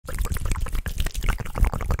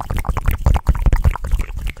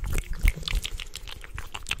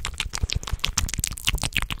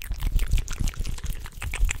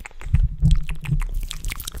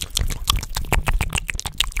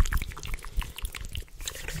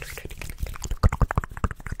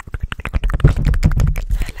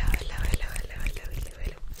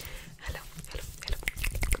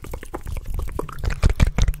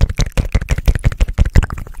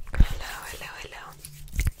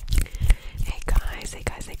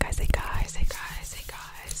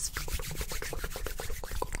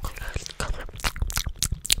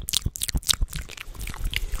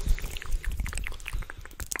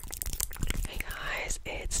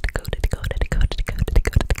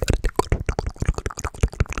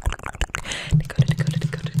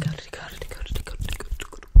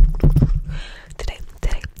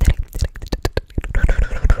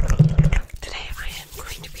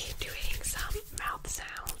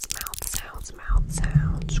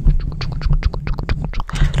sounds.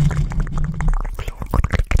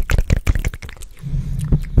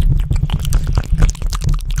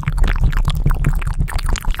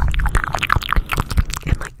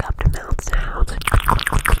 And like cup to mouth sounds.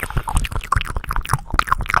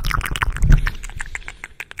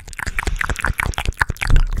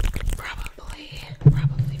 Probably.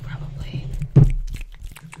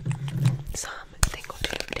 Some tingle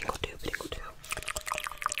tube.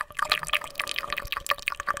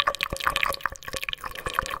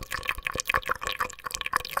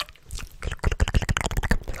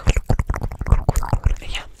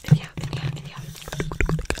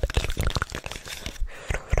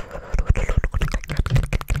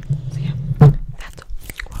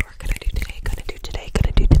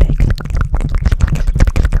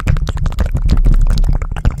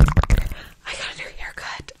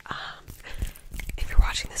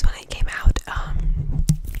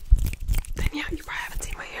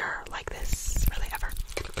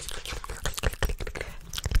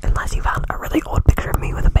 Unless you found a really old picture of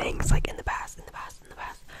me with the bangs, like in the past.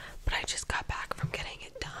 But I just got back from getting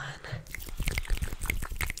it done.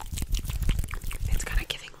 It's kind of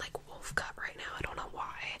giving like wolf cut right now. I don't know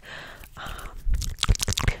why.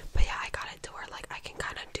 But yeah, I got it to where like I can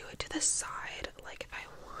kind of do it to the side, like if I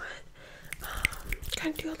want.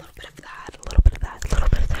 Kind of do a little bit of that,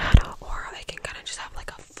 or I can kind of just have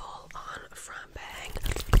like a full-on front bang.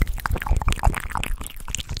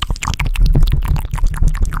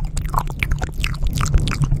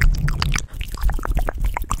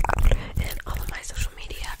 And all of my social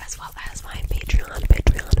media, as well as my Patreon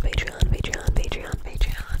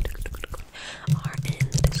are in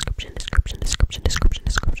the description.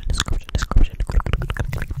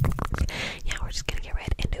 Yeah, we're just gonna get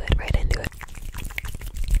right into it.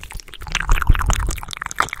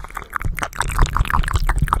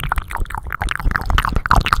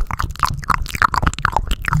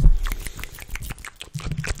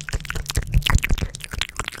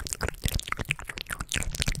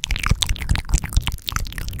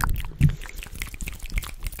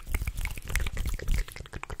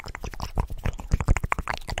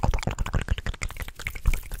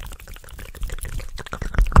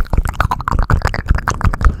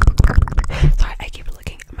 Sorry, I keep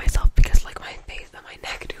looking at myself because like my face and my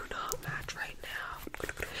neck do not match right now.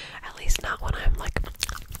 At least not when I'm like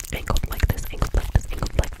angled like this.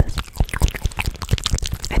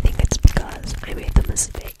 I think it's because I made the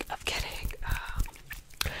mistake of getting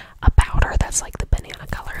a powder that's like the banana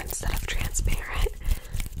color instead of transparent.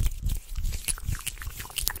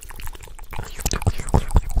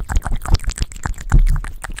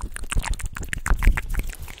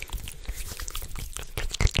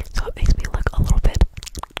 So it makes me look a little bit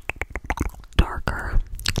darker.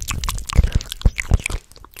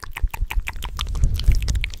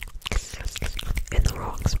 In the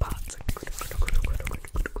wrong spots.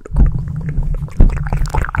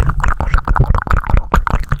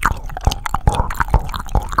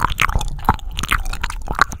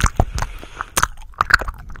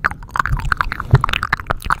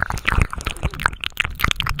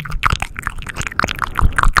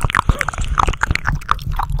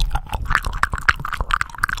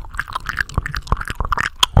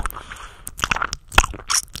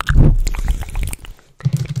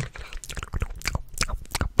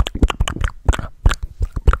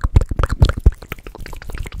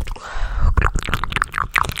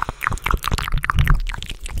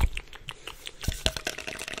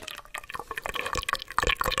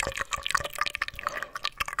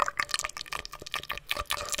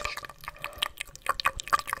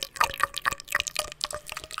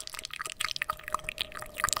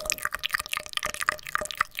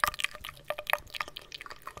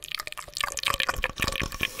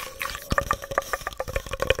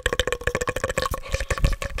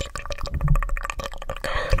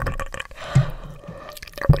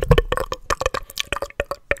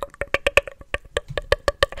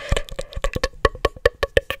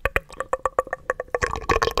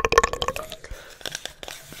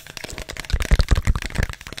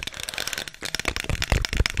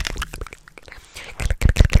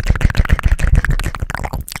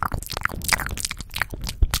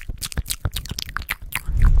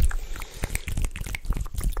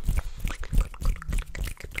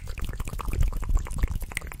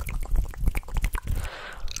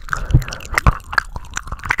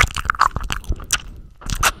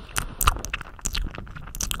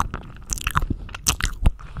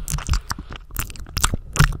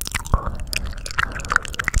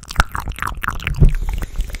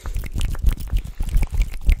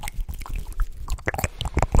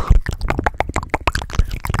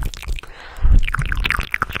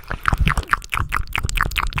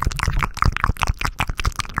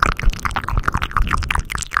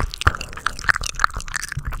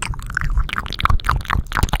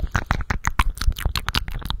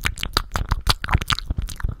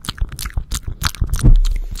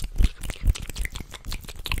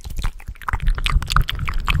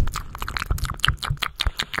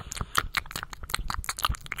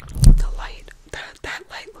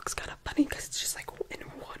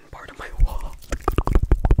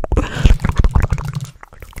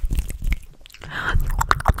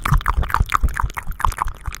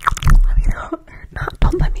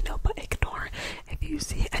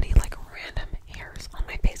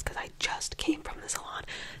 came from the salon.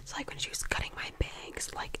 So like when she was cutting my bangs,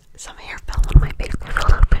 like some hair fell on my face.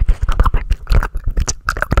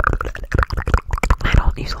 I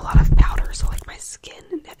don't use a lot of powder, so like my skin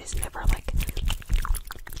is never like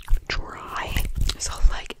dry. So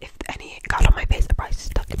like if any got on my face, it probably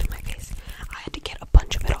stuck into my face. I had to get a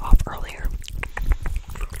bunch of it off earlier.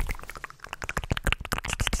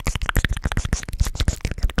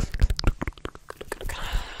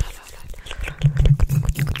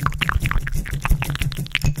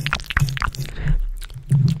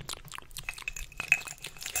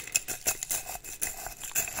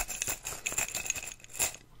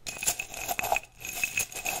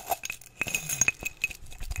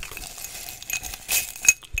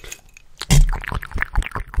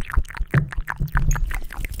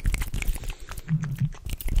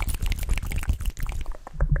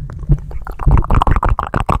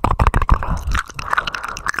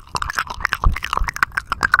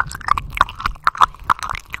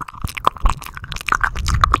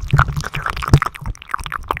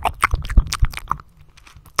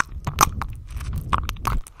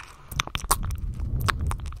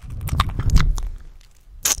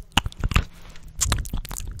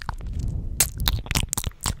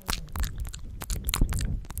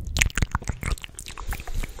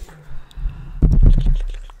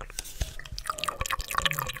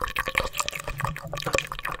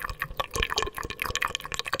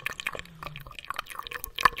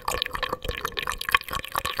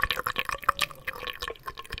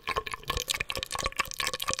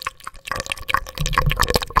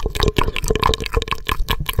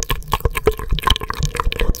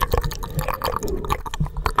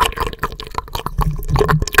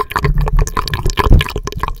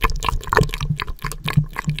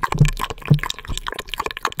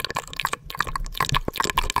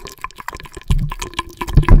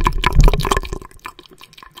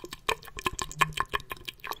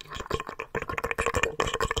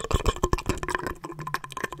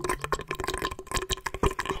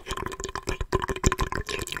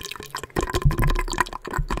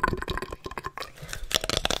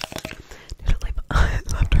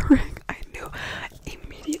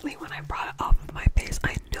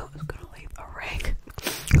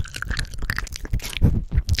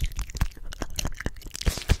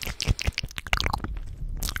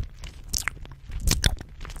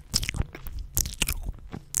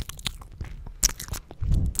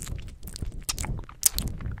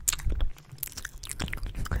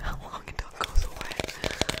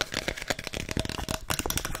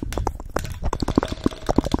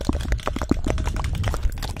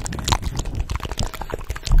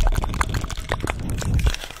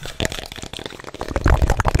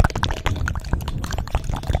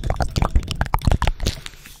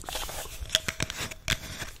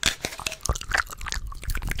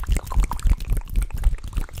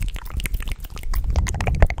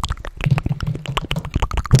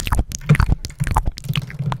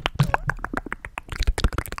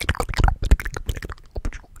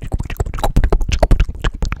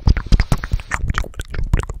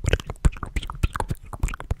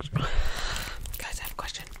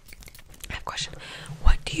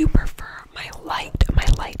 Do you prefer my light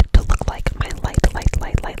to look like my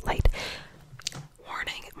light?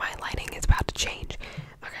 Warning, my lighting is about to change.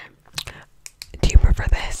 Okay. Do you prefer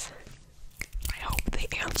this? I hope the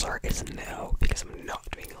answer is no, because I'm not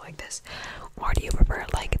doing it like this. Or do you prefer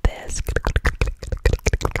it like this?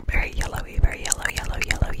 Very yellowy, very yellow.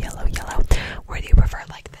 Or do you prefer it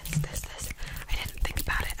like this? I didn't think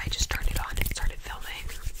about it. I just turned it on and started filming.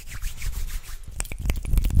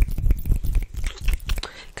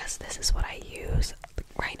 Because this is what I use.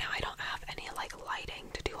 Right now I don't have any like lighting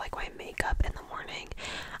to do like my makeup in the morning.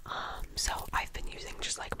 So I've been using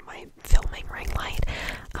just like my filming ring light.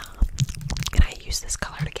 And I use this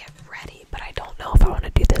color to get